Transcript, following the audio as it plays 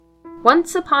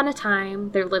Once upon a time,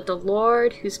 there lived a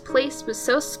lord whose place was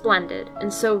so splendid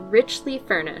and so richly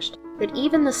furnished that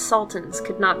even the sultans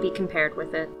could not be compared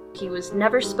with it. He was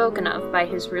never spoken of by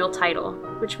his real title,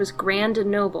 which was Grand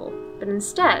and Noble, but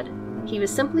instead, he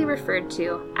was simply referred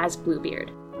to as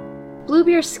Bluebeard.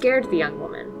 Bluebeard scared the young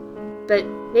woman, but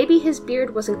maybe his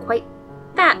beard wasn't quite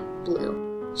that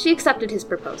blue. She accepted his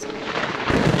proposal.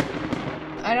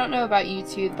 I don't know about you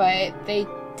two, but they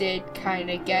did kind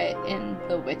of get in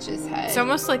the witch's head. It's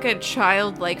almost like a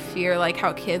childlike fear, like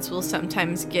how kids will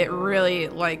sometimes get really,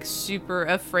 like, super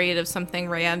afraid of something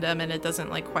random and it doesn't,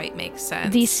 like, quite make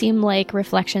sense. These seem like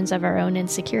reflections of our own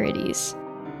insecurities.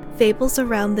 Fables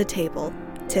Around the Table,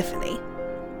 Tiffany.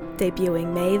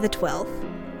 Debuting May the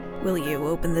 12th. Will you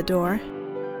open the door?